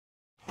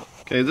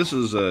Okay, this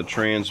is a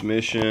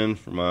transmission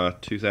for my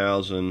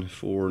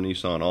 2004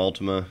 Nissan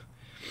Altima,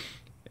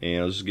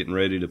 and I was just getting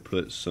ready to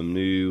put some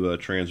new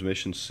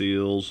transmission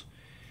seals,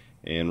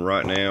 and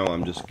right now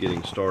I'm just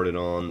getting started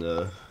on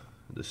the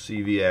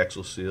CV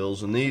axle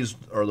seals, and these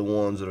are the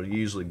ones that will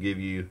usually give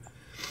you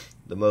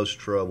the most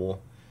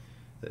trouble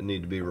that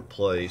need to be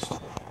replaced.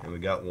 And we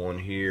got one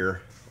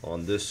here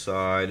on this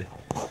side,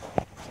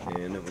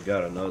 and then we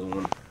got another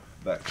one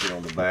back here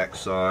on the back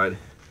side,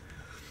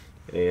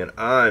 and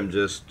I'm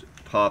just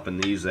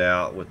popping these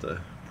out with a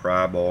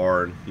pry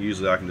bar, and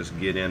usually I can just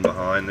get in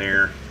behind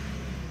there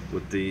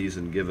with these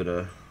and give it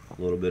a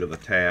little bit of a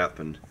tap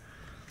and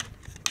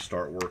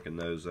start working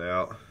those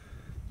out.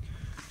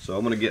 So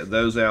I'm going to get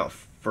those out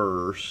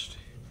first,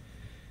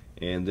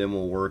 and then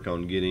we'll work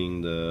on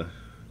getting the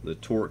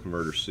torque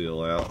converter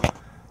seal out.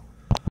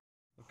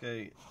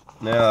 Okay,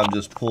 now I've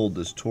just pulled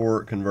this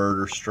torque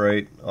converter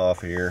straight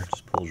off here.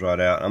 Just pulls right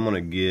out. I'm going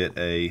to get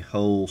a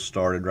hole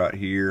started right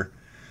here,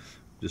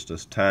 just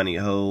a tiny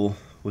hole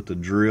with the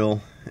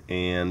drill,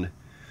 and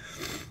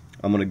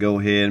I'm going to go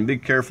ahead and be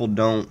careful,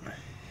 don't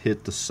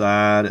hit the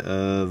side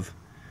of,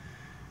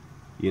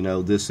 you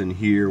know, this in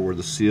here where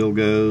the seal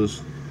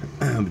goes.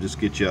 Just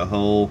get you a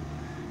hole,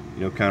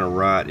 you know, kind of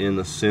right in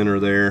the center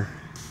there,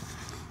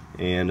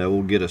 and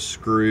we'll get a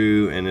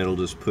screw and it'll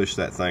just push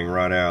that thing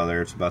right out of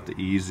there. It's about the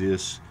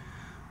easiest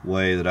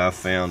way that I've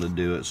found to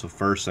do it. So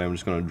first thing, I'm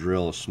just going to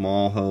drill a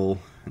small hole,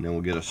 and then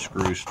we'll get a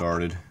screw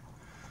started.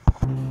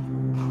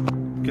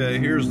 Okay,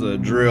 here's the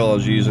drill I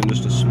was using,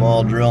 just a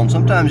small drill, and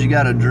sometimes you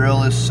got to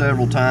drill this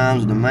several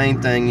times. The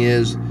main thing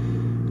is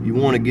you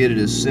want to get it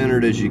as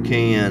centered as you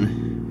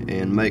can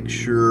and make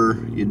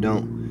sure you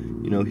don't,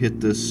 you know, hit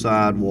this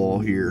side wall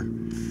here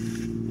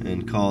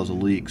and cause a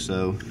leak.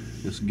 So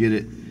just get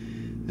it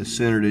as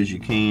centered as you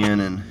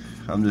can, and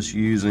I'm just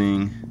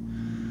using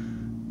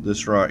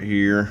this right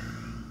here,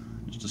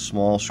 just a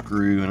small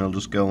screw, and it'll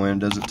just go in.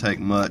 It doesn't take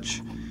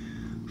much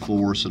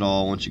force at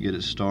all once you get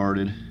it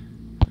started.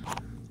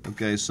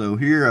 Okay, so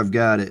here I've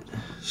got it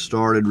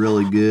started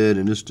really good,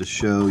 and just to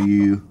show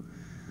you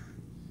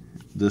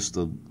just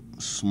the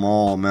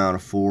small amount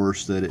of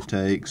force that it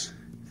takes.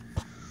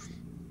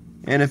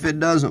 And if it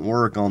doesn't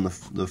work on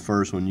the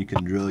first one, you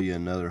can drill you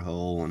another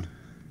hole,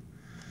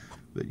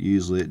 but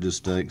usually it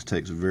just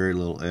takes very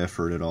little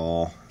effort at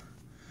all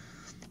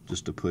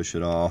just to push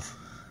it off.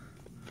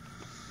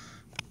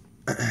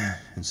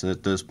 And so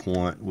at this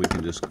point we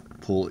can just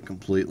pull it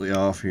completely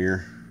off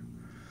here,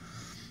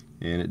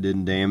 and it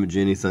didn't damage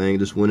anything. It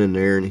just went in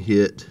there and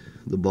hit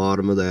the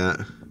bottom of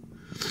that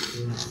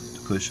to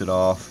push it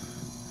off.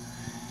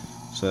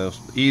 So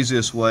the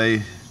easiest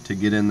way to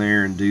get in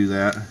there and do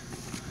that.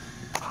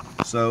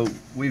 So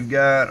we've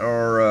got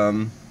our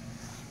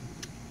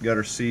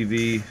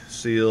CV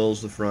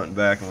seals, the front and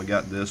back, and we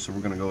got this. So we're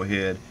going to go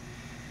ahead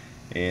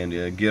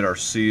and get our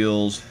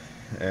seals.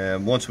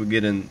 And once we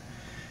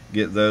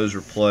get those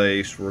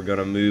replaced, we're going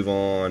to move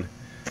on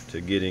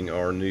to getting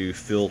our new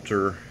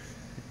filter,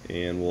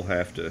 and we'll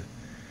have to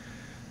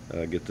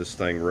get this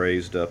thing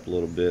raised up a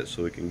little bit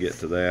so we can get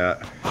to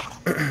that.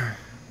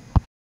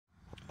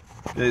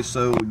 Okay,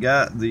 so we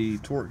got the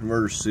torque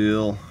converter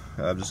seal.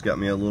 I've just got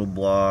me a little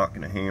block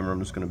and a hammer. I'm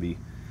just going to be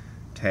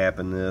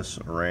tapping this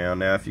around.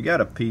 Now if you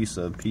got a piece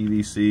of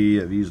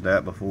PVC, I've used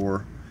that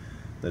before,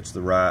 that's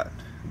the right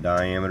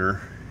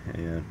diameter,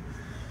 and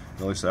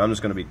like I said, I'm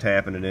just going to be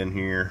tapping it in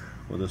here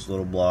with this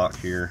little block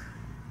here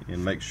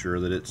and make sure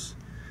that it's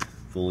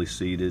fully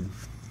seated.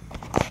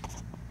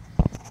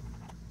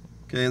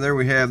 Okay, there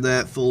we have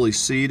that fully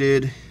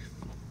seated.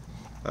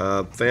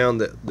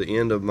 Found that the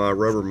end of my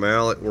rubber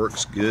mallet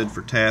works good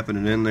for tapping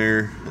it in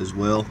there as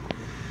well.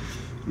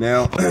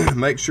 Now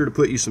make sure to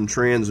put you some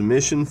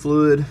transmission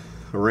fluid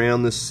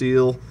around this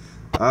seal.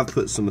 I've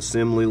put some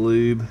assembly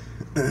lube.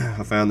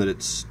 I found that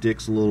it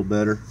sticks a little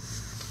better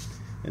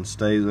and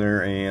stays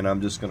there, and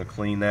I'm just going to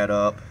clean that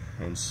up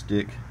and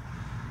stick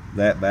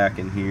that back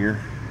in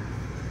here,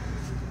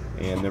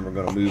 and then we're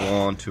going to move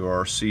on to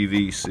our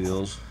CV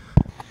seals.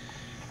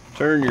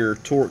 Turn your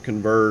torque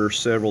converter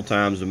several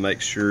times to make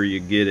sure you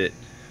get it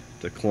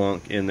to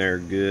clunk in there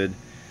good,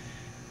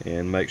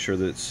 and make sure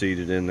that it's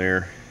seated in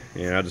there.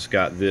 And I just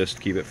got this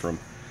to keep it from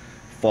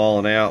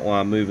falling out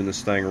while I'm moving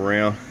this thing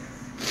around.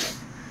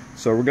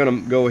 So we're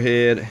going to go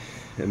ahead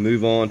and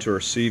move on to our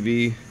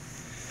CV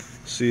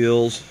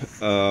seals.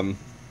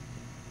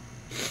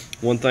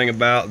 One thing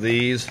about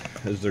these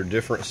is they're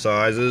different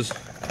sizes.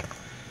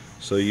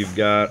 So you've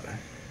got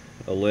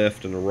a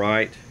left and a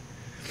right.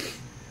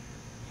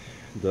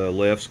 The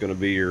left's going to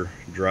be your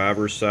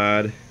driver's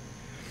side,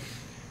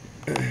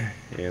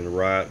 and the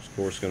right, of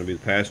course, is going to be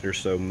the passenger.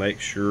 So make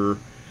sure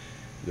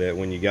that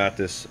when you got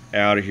this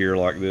out of here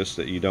like this,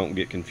 that you don't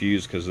get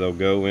confused, because they'll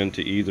go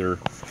into either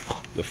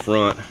the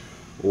front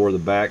or the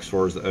back as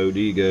far as the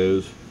OD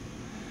goes.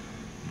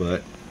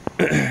 But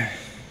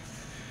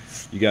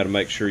you got to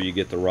make sure you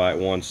get the right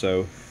one.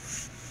 So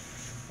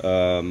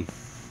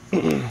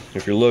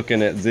if you're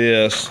looking at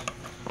this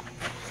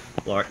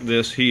like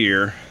this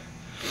here,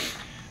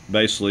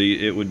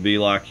 basically it would be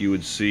like you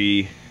would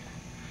see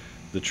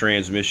the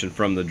transmission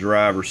from the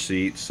driver's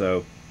seat.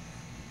 So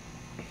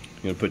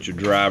you're going to put your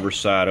driver's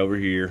side over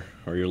here,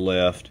 or your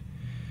left,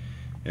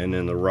 and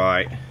then the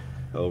right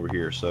over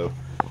here. So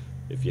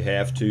if you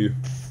have to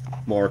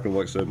mark them,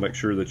 like I said, make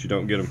sure that you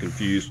don't get them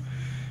confused,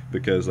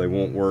 because they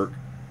won't work,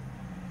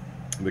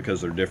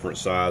 because they're different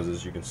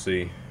sizes. You can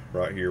see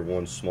right here,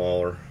 one's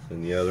smaller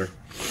than the other.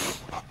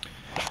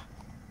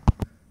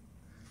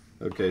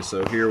 Okay,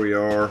 so here we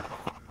are,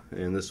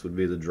 and this would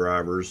be the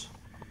driver's,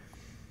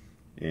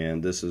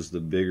 and this is the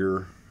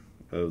bigger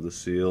of the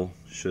seal.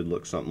 Should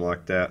look something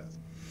like that.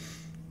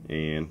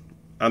 And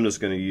I'm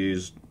just going to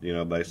use, you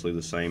know, basically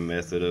the same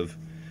method of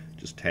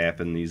just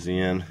tapping these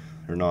in.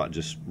 They're not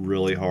just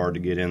really hard to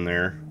get in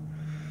there,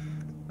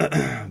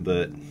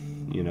 but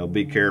you know,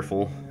 be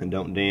careful and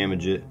don't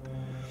damage it.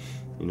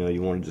 You know,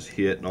 you want to just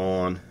hit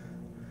on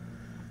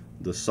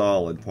the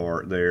solid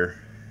part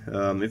there.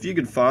 If you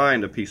could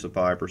find a piece of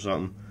pipe or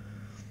something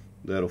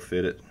that'll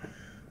fit it,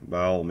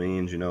 by all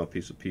means, you know, a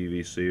piece of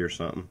PVC or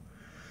something.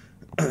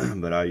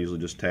 But I usually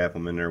just tap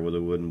them in there with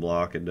a wooden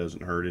block. It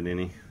doesn't hurt it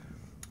any.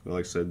 But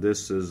like I said,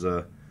 this is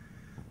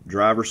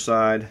driver's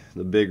side,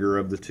 the bigger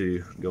of the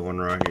two, going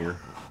right here.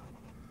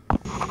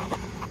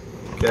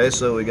 Okay,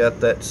 so we got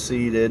that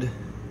seated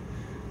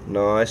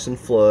nice and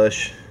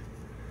flush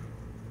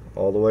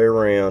all the way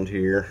around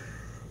here,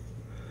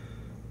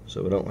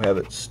 so we don't have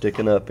it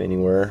sticking up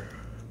anywhere.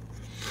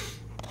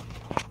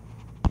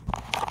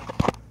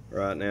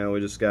 Right now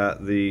we just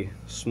got the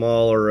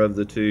smaller of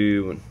the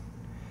two,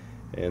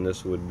 and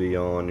this would be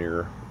on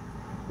your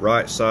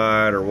right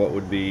side, or what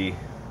would be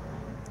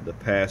the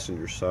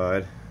passenger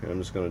side. And I'm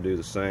just going to do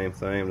the same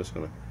thing. I'm just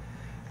going to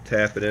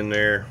tap it in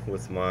there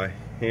with my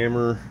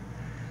hammer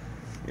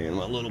and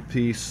my little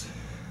piece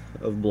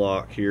of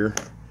block here.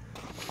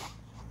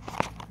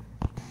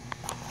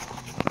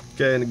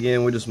 Okay, and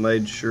again, we just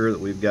made sure that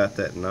we've got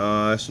that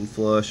nice and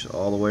flush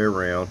all the way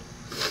around.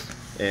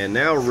 And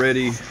now we're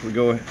ready. We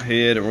go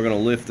ahead and we're going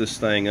to lift this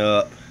thing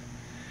up,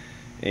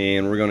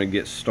 and we're going to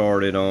get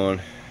started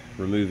on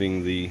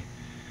removing the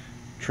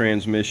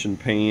transmission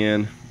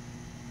pan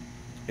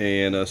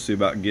and see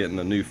about getting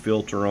a new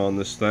filter on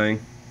this thing.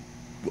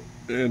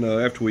 And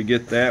after we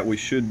get that, we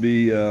should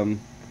be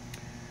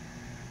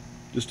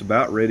just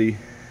about ready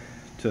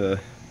to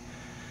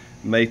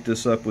mate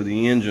this up with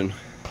the engine.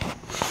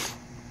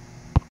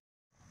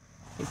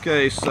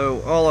 Okay,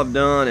 so all I've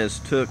done is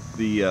took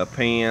the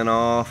pan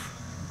off,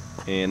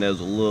 and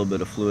there's a little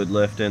bit of fluid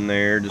left in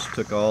there. Just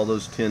took all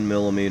those 10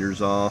 millimeters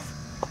off.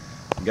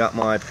 Got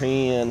my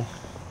pan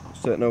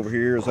sitting over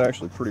here. It's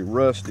actually pretty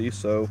rusty,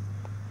 so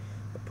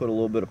I put a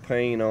little bit of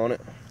paint on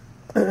it.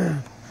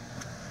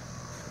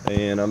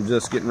 And I'm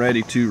just getting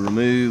ready to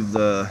remove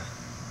the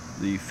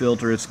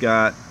filter. It's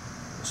got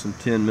some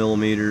 10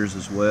 millimeters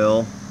as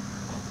well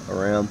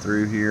around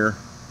through here,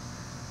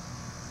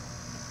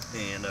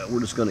 and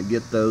we're just going to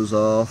get those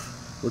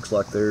off. Looks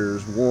like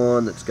there's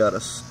one that's got a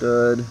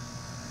stud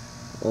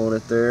on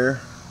it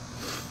there,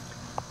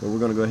 but we're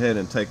going to go ahead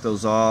and take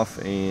those off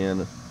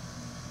and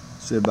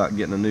see about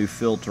getting a new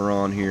filter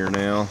on here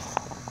now.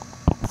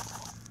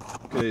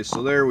 Okay,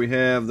 so there we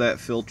have that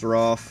filter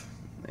off,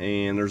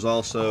 and there's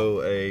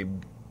also a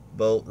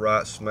bolt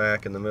right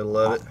smack in the middle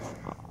of it.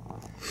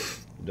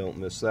 Don't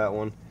miss that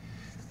one.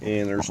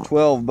 And there's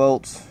 12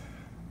 bolts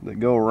that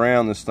go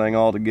around this thing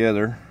all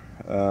together,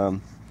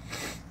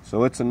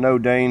 so it's in no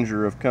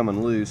danger of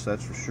coming loose,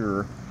 that's for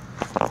sure.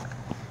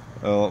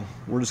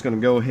 We're just going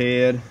to go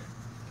ahead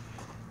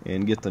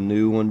and get the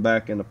new one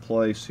back into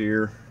place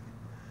here.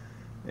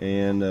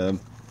 And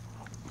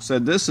so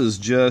this is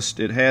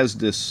just, it has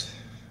this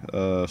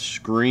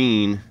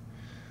screen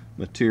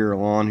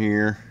material on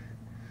here,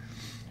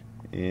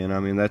 and I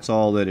mean, that's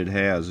all that it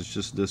has. It's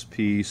just this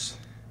piece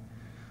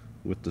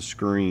with the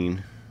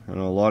screen. I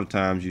know a lot of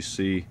times you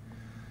see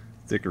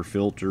thicker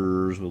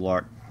filters with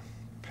like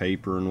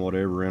paper and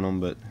whatever in them,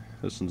 but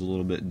this one's a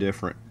little bit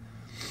different.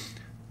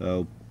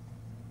 I'm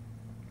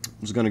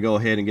just going to go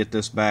ahead and get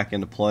this back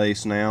into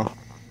place now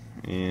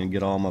and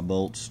get all my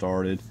bolts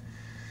started,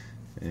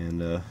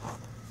 and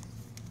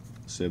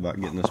see about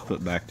getting this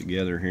put back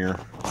together here.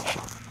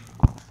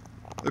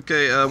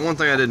 Okay, one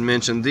thing I didn't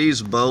mention,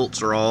 these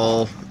bolts are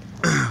all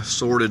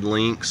sorted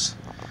links,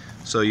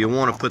 so you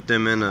want to put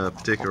them in a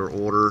particular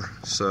order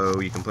so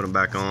you can put them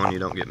back on, you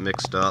don't get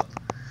mixed up.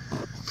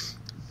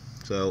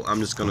 So I'm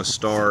just going to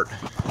start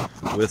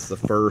with the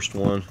first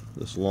one,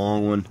 this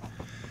long one,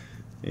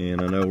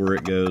 and I know where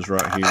it goes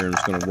right here. I'm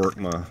just going to work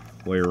my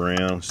way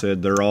around. I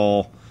said they're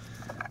all,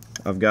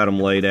 I've got them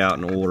laid out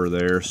in order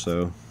there,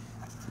 so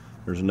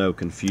there's no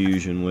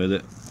confusion with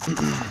it.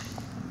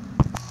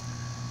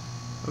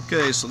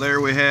 Okay, so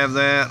there we have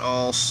that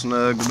all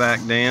snugged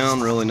back down,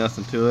 really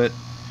nothing to it.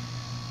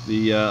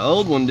 The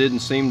old one didn't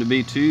seem to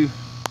be too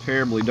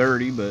terribly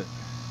dirty, but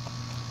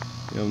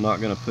you know, I'm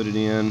not going to put it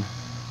in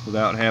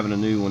without having a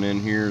new one in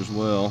here as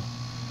well.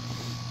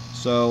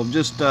 So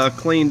just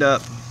cleaned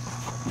up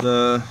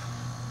the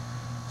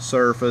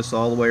surface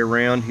all the way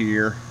around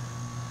here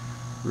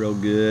real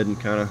good, and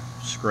kind of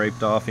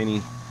scraped off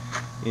any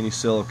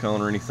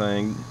silicone or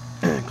anything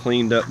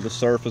cleaned up the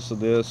surface of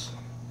this.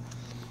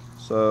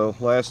 So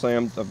last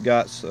thing I've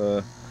got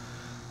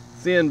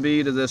thin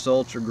bead of this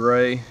ultra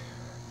gray.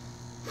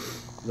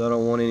 I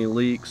don't want any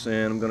leaks,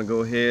 and I'm going to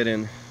go ahead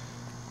and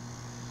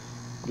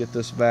get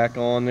this back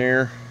on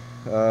there.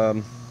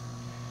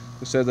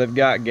 They said they've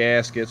got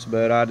gaskets,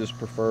 but I just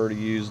prefer to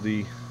use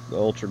the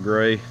ultra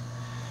gray.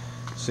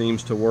 It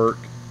seems to work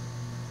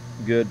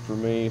good for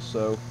me.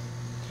 So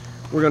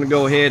we're going to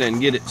go ahead and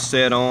get it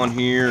set on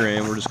here,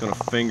 and we're just going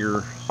to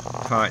finger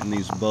tighten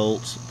these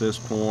bolts at this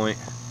point.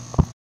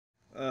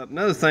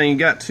 Another thing, you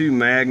got two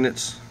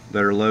magnets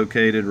that are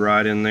located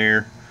right in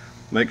there.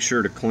 Make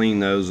sure to clean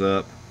those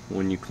up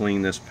when you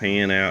clean this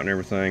pan out and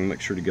everything. Make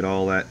sure to get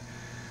all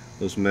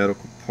those metal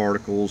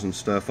particles and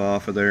stuff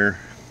off of there.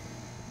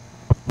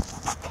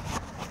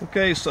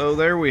 Okay, so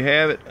there we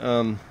have it.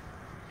 I'm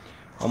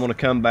going to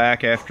come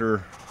back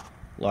after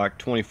like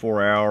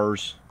 24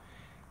 hours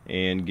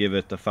and give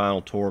it the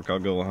final torque. I'll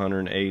go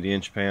 108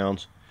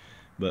 inch-pounds,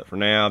 but for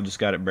now I've just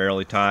got it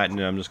barely tightened,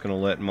 and I'm just going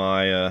to let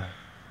my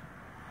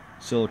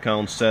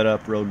silicone set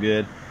up real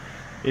good.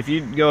 If you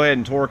go ahead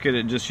and torque it,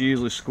 it just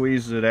usually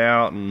squeezes it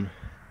out and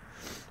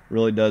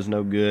really does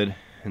no good,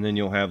 and then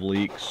you'll have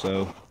leaks.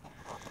 So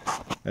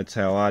that's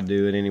how I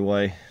do it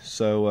anyway.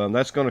 So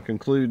that's going to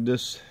conclude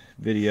this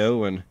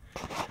video, and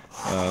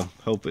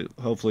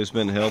hopefully it's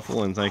been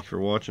helpful, and thank you for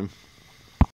watching.